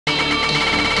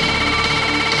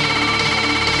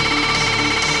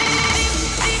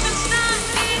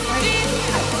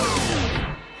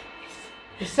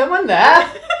someone there?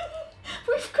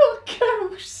 We've got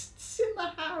ghosts in the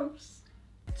house.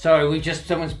 Sorry,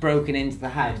 someone's broken into the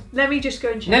house. Let me just go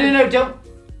and check. No, don't.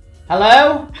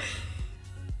 Hello?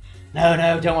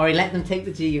 No, don't worry. Let them take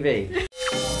the TV.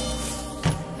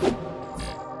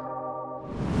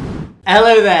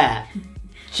 Hello there.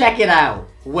 Check it out.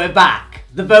 We're back.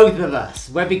 The both of us.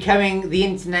 We're becoming the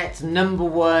internet's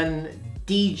 #1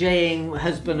 DJing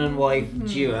husband and wife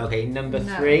duo. Okay, number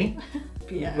 3.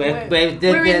 Yeah,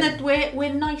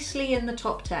 we're nicely in the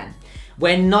top 10.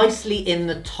 We're nicely in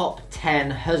the top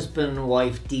 10 husband and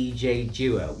wife DJ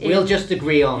duo. We'll just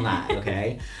agree on that,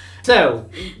 okay? So,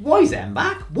 why is Em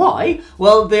back? Why?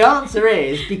 Well, the answer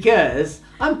is because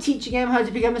I'm teaching Em how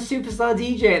to become a superstar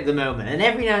DJ at the moment. And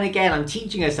every now and again, I'm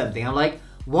teaching her something. I'm like,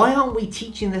 why aren't we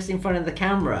teaching this in front of the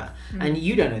camera? And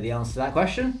you don't know the answer to that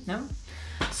question. No.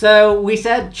 So we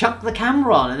said, chuck the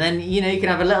camera on, and then, you know, you can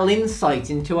have a little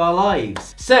insight into our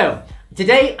lives. So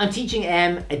today I'm teaching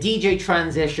Em a DJ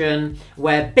transition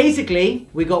where basically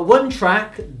we got one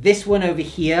track, this one over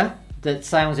here, that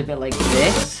sounds a bit like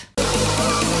this.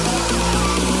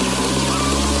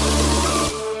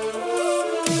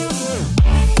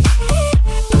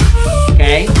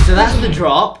 Okay, so that's the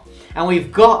drop. And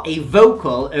we've got a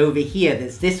vocal over here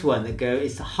that's this one that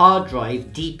it's a hard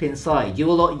drive deep inside.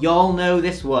 Y'all know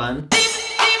this one.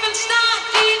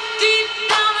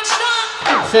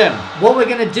 So what we're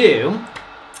going to do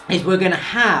is we're going to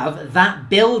have that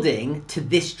building to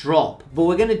this drop, but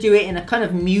we're going to do it in a kind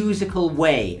of musical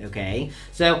way, okay?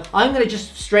 So I'm going to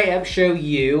just straight up show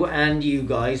you and you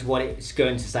guys what it's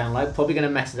going to sound like. Probably going to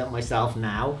mess it up myself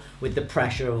now with the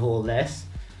pressure of all this.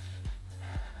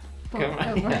 Come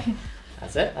on. Right.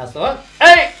 That's it. That's the one.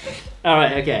 Hey! All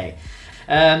right. Okay.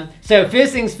 So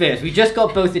first things first. We just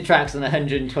got both the tracks on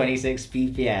 126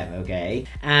 BPM. Okay.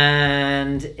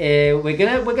 And we're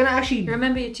gonna actually.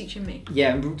 Remember, you're teaching me.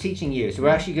 Yeah, I'm teaching you. So we're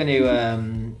actually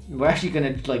gonna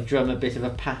like drum a bit of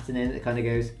a pattern in that kind of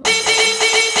goes.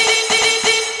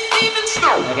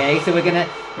 Okay. So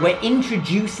we're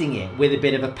introducing it with a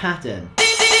bit of a pattern.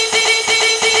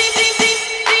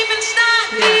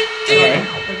 Okay.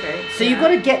 So you've got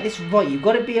to get this right. You've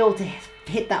got to be able to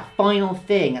hit that final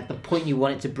thing at the point you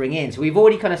want it to bring in. So we've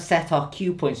already kind of set our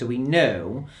cue point so we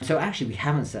know. So actually we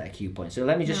haven't set a cue point. So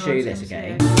let me just show you this,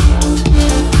 okay?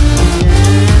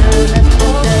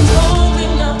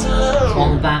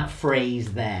 On that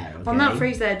phrase there, okay? On that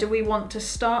phrase there, do we want to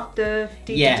start the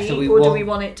D yeah, to D, so or do we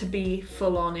want it to be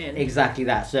full on in? Exactly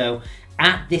that. So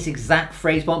at this exact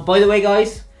phrase point, by the way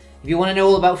guys, if you want to know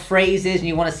all about phrases and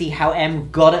you want to see how Em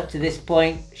got up to this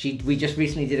point, we just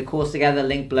recently did a course together,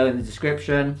 link below in the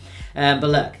description. But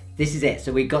look, this is it.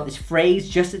 So we got this phrase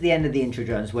just at the end of the intro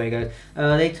drums where it goes,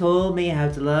 oh, they told me how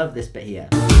to love, this bit here.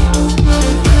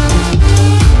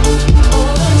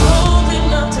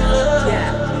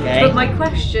 Yeah. Okay. But my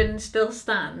question still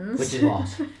stands. Which is what?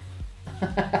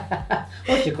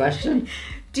 What's your question?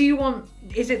 Do you want,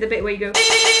 is it the bit where you go...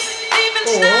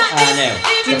 Or, no.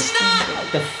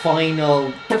 The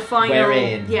final we're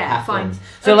in yeah, happens. Fine.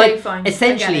 So okay, like, fine.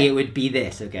 essentially it would be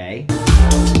this, okay?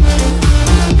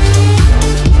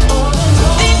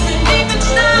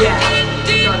 Yeah,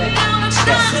 got it.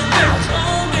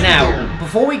 Now,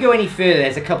 before we go any further,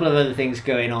 there's a couple of other things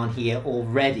going on here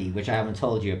already, which I haven't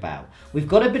told you about. We've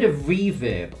got a bit of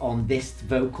reverb on this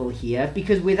vocal here,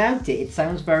 because without it, it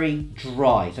sounds very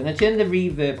dry. So I'm going to turn the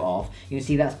reverb off. You can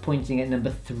see that's pointing at number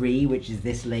 3, which is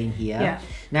this lane here. Yeah.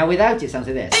 Now, without it, it sounds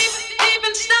like this.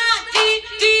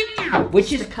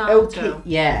 Which is okay.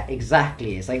 Yeah,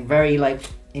 exactly. It's like very like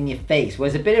in your face.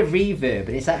 Whereas a bit of reverb,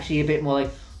 but it's actually a bit more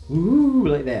like, ooh,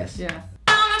 like this. Yeah.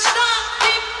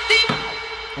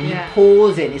 And you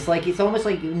pause in, it's almost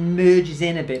like it merges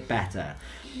in a bit better.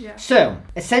 Yeah. So,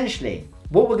 essentially,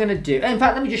 what we're going to do, in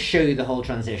fact, let me just show you the whole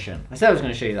transition. I said I was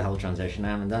going to show you the whole transition, I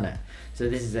haven't done it. So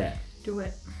this is it. Do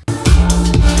it.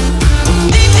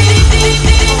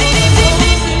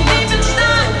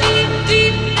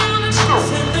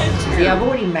 See, I've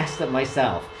already messed up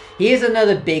myself. Here's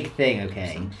another big thing,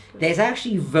 okay? There's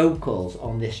actually vocals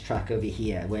on this track over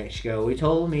here, which go, we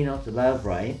told me not to love,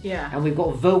 right? Yeah. And we've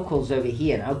got vocals over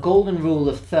here. Now, a golden rule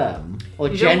of thumb, or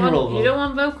you general rule. You don't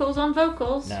want vocals on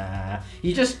vocals. Nah,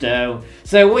 you just don't.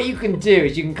 So what you can do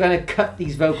is you can kind of cut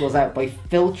these vocals out by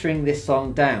filtering this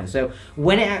song down. So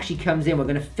when it actually comes in, we're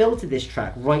going to filter this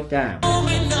track right down.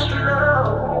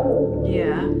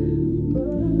 Yeah.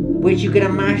 Which you can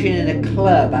imagine in a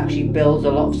club actually builds a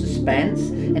lot of suspense,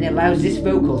 and it allows this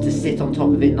vocal to sit on top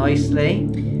of it nicely,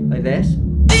 like this.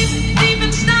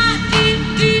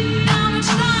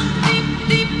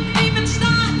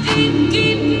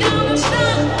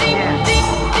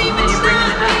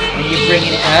 And you're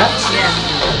bringing it up.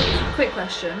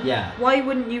 question. Yeah. Why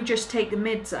wouldn't you just take the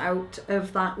mids out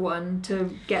of that one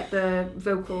to get the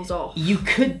vocals off? You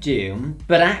could do,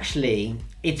 but actually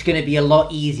it's going to be a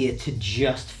lot easier to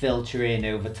just filter in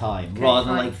over time rather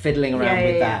than like fiddling around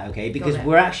with that, okay? Because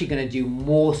we're actually going to do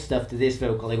more stuff to this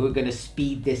vocal. Like we're going to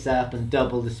speed this up and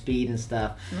double the speed and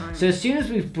stuff. Right. So as soon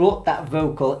as we've brought that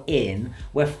vocal in,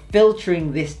 we're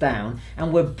filtering this down,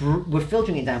 and we're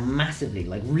filtering it down massively,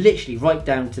 like literally right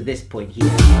down to this point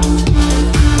here.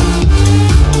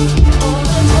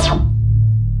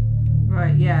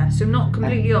 Right, yeah. So not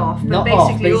completely off, but not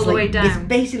basically off, but all the way down. It's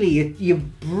basically you're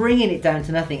bringing it down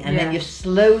to nothing, and then you're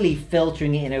slowly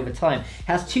filtering it in over time. It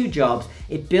has two jobs.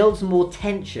 It builds more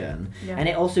tension, and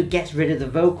it also gets rid of the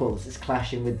vocals that's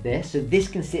clashing with this. So this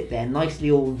can sit there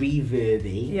nicely all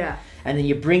reverby. Yeah. And then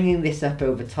you're bringing this up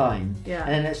over time. Yeah.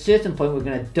 And then at a certain point, we're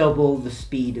going to double the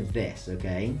speed of this,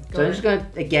 okay? So I'm just going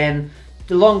to, again,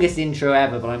 the longest intro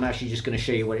ever, but I'm actually just going to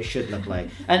show you what it should look like.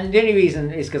 And the only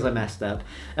reason is because I messed up.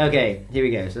 Okay, here we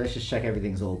go. So let's just check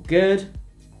everything's all good.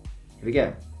 Here we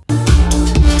go.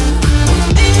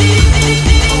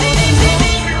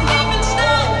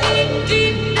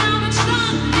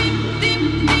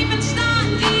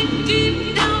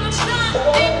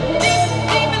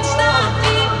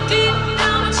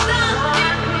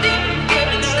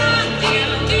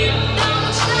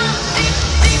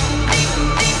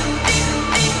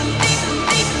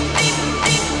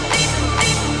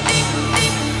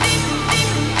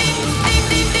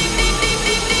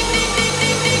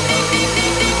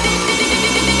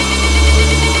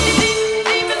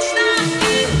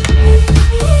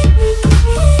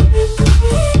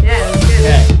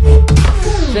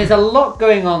 There's a lot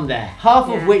going on there, half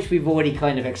of which we've already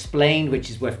kind of explained, which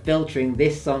is we're filtering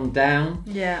this song down.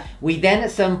 Yeah. We then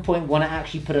at some point want to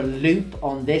actually put a loop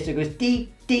on this. It goes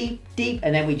deep, deep, deep,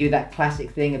 and then we do that classic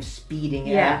thing of speeding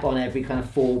it up on every kind of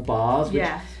 4 bars. Which,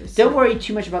 don't worry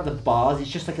too much about the bars,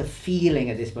 it's just like a feeling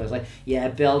at this point. It's like, yeah,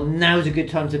 build, now's a good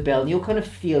time to build, and you'll kind of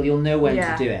feel, you'll know when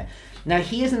to do it. Now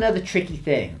here's another tricky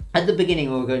thing. At the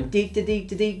beginning when we're going deep to deep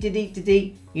to deep to deep to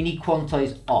deep, you need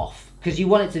quantize off. Because you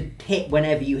want it to hit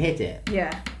whenever you hit it.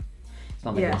 Yeah. It's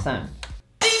not making a sound.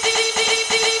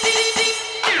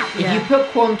 If you put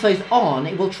quantize on,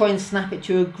 it will try and snap it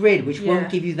to a grid, which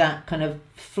won't give you that kind of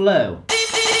flow.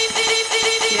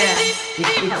 Yeah.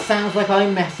 It sounds like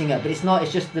I'm messing up, but it's not.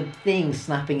 It's just the thing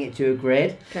snapping it to a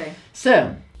grid. Okay.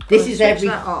 So this is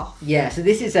everything. Off. Yeah. So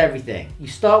this is everything. You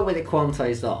start with it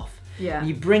quantized off. Yeah.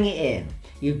 You bring it in.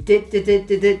 You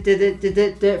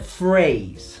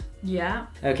phrase. Yeah.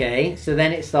 Okay, so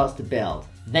then it starts to build.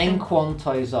 Then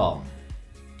quantize on.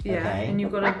 Yeah, okay. And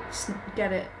you've got to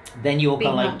get it. Then you're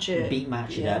going to like beat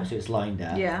match it up so it's lined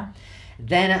up. Yeah.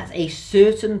 Then at a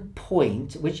certain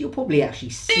point, which you'll probably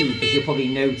actually see because you'll probably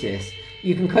notice,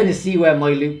 you can kind of see where my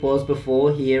loop was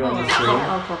before here on the screen.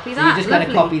 I'll copy that. So you just kind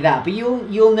of copy that, but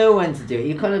you'll know when to do it.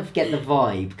 You kind of get the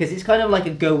vibe because it's kind of like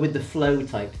a go with the flow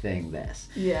type thing. This.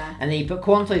 Yeah. And then you put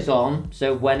quantize on.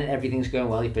 So when everything's going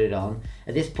well, you put it on.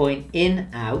 At this point, in,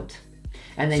 out,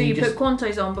 and then so you put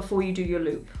quantize on before you do your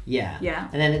loop. Yeah. Yeah.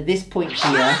 And then at this point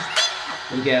here,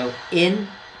 you go in,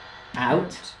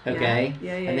 out, okay?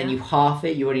 And then you half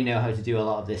it. You already know how to do a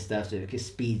lot of this stuff, so it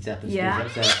speeds up and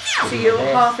speeds up. So you're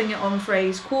halving it on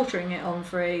phrase, quartering it on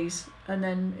phrase, and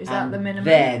then is that the minimum?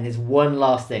 Then there's one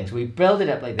last thing. So we build it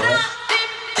up like this.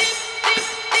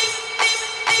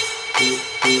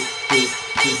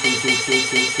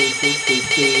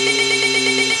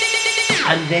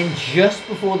 And then just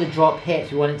before the drop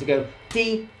hits, we want it to go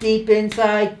deep, deep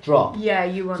inside, drop. Yeah,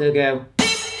 you want. So go.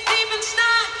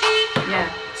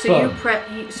 Yeah. So you press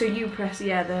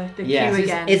the cue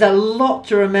again. It's a lot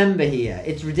to remember here.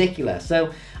 It's ridiculous.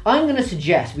 So I'm going to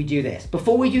suggest we do this.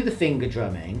 Before we do the finger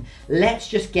drumming, let's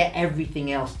just get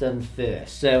everything else done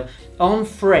first. So on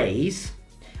phrase,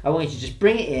 I want you to just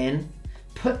bring it in,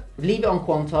 leave it on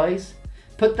quantize,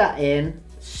 put that in,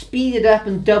 speed it up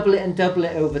and double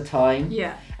it over time.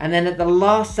 Yeah. And then at the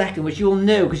last second, which you'll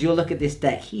know because you'll look at this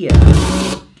deck here,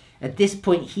 at this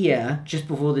point here, just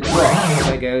before the drop,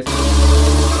 so it goes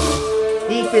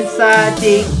deep inside,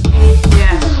 deep.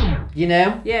 Yeah. You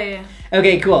know? Yeah, yeah.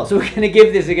 Okay, cool. So we're going to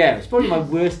give this a go. It's probably my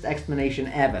worst explanation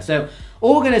ever. So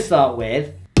all we're going to start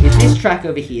with is this track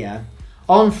over here,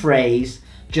 on phrase,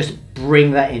 just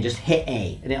bring that in, just hit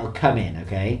A, and it'll come in,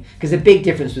 okay? Because the big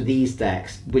difference with these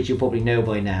decks, which you'll probably know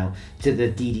by now, to the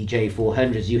DDJ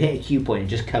 400s, you hit a cue point, it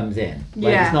just comes in.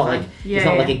 Like, yeah. It's not like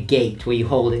like a gate where you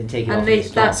hold it and take it off. And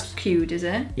that's cued, is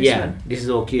it? This is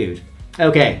all cued.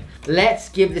 Okay, let's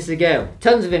give this a go.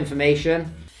 Tons of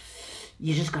information.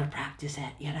 You just gotta practice it,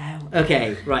 you know?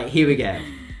 Okay, right, here we go.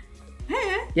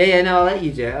 Yeah, no, I'll let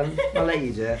you do it. I'll let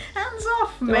you do it. Hands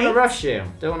off, Don't mate. want to rush you.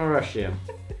 Don't want to rush you.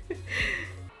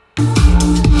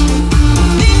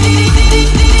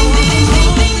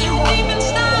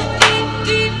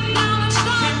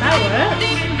 That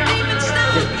works.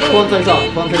 Just quantize up,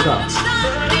 quantize up.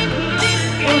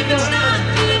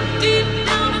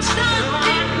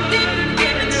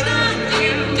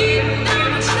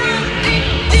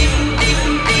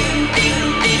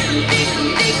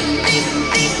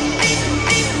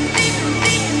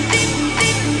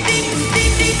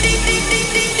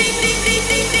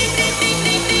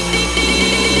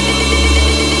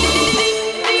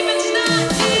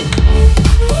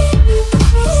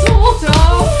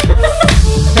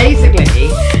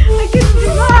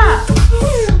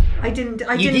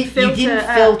 You didn't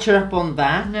filter up on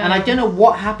that, no. And I don't know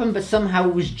what happened, but somehow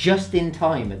it was just in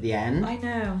time at the end. I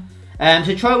know.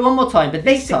 So try it one more time, but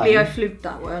this Basically, time... I fluked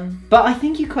that one. But I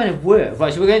think you kind of were.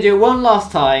 Right, so we're going to do it one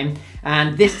last time,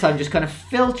 and this time just kind of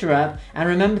filter up, and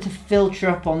remember to filter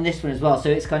up on this one as well, so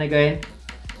it's kind of going...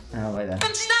 Oh, like that.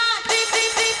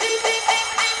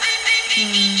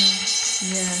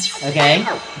 Yeah. Okay,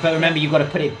 but remember you've got to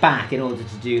put it back in order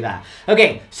to do that.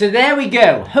 Okay, so there we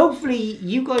go. Hopefully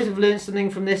you guys have learned something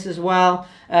from this as well.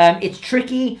 It's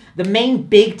tricky. The main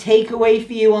big takeaway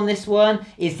for you on this one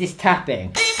is this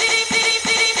tapping.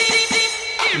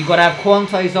 You've got to have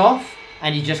quantize off,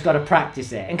 and you just got to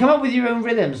practice it. And come up with your own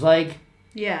rhythms, like...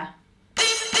 Yeah.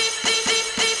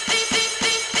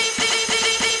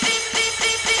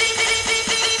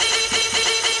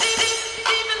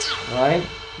 Right?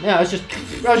 No, I was just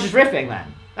riffing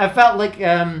then. I felt like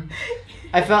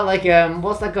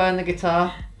what's that guy on the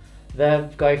guitar?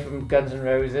 The guy from Guns N'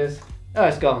 Roses. Oh,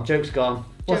 it's gone. Joke's gone.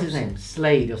 What's his name?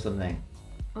 Slade or something.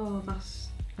 Oh, that's...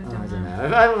 I I don't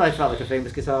know. I felt like a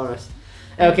famous guitarist.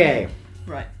 Okay.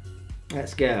 Right.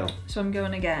 Let's go. So I'm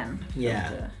going again.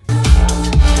 Yeah.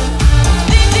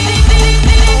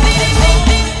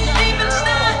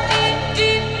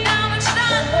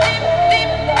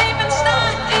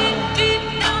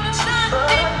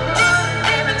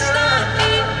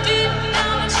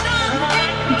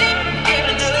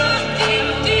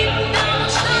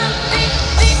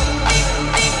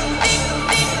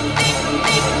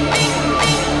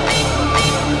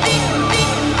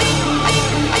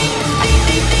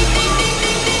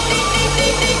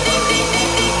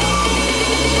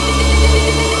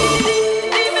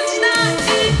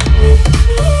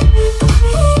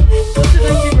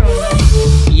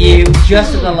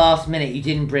 Just at the last minute, you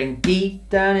didn't bring deep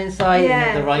down inside and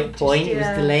at the right point. It was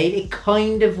delayed. It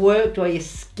kind of worked by your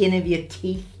skin of your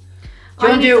teeth. Do you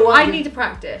want to do it? I need to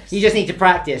practice. You just need to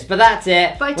practice, but that's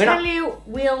it. But I tell you,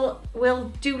 we'll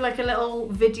do like a little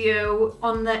video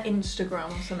on the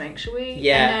Instagram or something, shall we?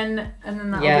 Yeah. And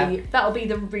then that'll be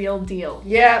the real deal.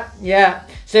 Yeah, yeah.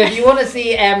 So if you want to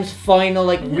see Em's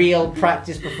final real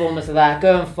practice performance of that,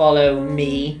 go and follow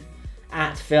me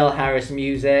at Phil Harris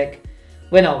Music.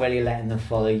 We're not really letting them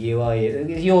follow you, are you?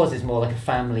 Yours is more like a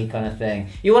family kind of thing.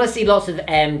 You want to see lots of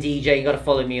DJ, you got to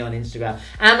follow me on Instagram.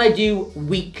 And I do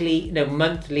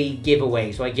monthly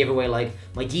giveaways. So I give away like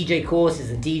my DJ courses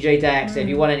and DJ decks. So if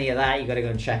you want any of that, you got to go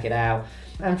and check it out.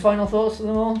 And final thoughts for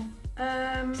them all?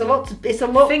 It's a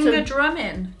lot. Finger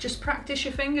drumming. Just practice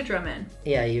your finger drumming.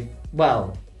 Yeah,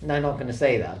 no, I'm not going to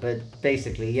say that, but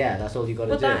basically, yeah, that's all you got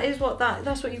to do. But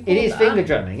that's what you call it. It is finger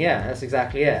drumming, yeah, that's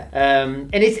exactly it.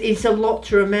 And it's a lot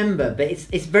to remember, but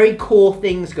it's very core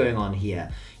things going on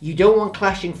here. You don't want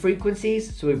clashing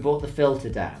frequencies, so we brought the filter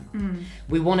down.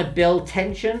 We want to build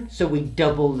tension, so we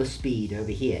double the speed over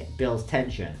here. It builds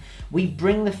tension. We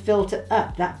bring the filter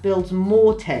up, that builds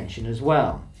more tension as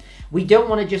well. We don't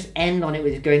want to just end on it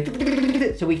with it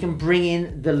going, so we can bring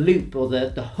in the loop or the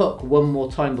hook one more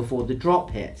time before the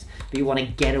drop hits. But you want to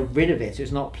get rid of it so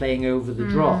it's not playing over the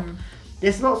drop.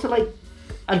 There's lots of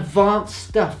advanced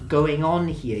stuff going on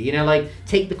here.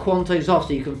 Take the quantize off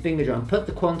so you can finger drum, put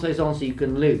the quantize on so you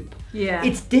can loop. Yeah.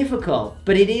 It's difficult,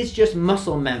 but it is just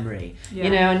muscle memory.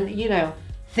 Yeah.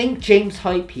 Think James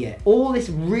Hype here. All this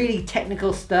really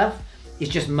technical stuff, it's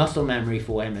just muscle memory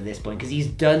for him at this point because he's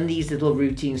done these little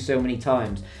routines so many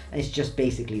times, and it's just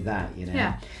basically that,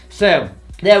 Yeah. So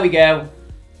there we go.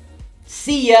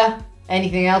 See ya.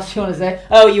 Anything else you want to say?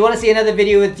 Oh, you want to see another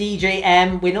video with DJ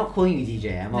M? We're not calling you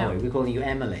DJ M, are we? We're calling you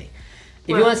Emily.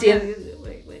 If you want to see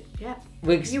wait, yeah.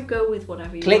 You go with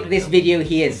whatever you click this video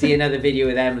here to see another video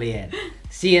with Emily in.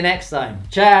 See you next time.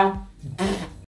 Ciao.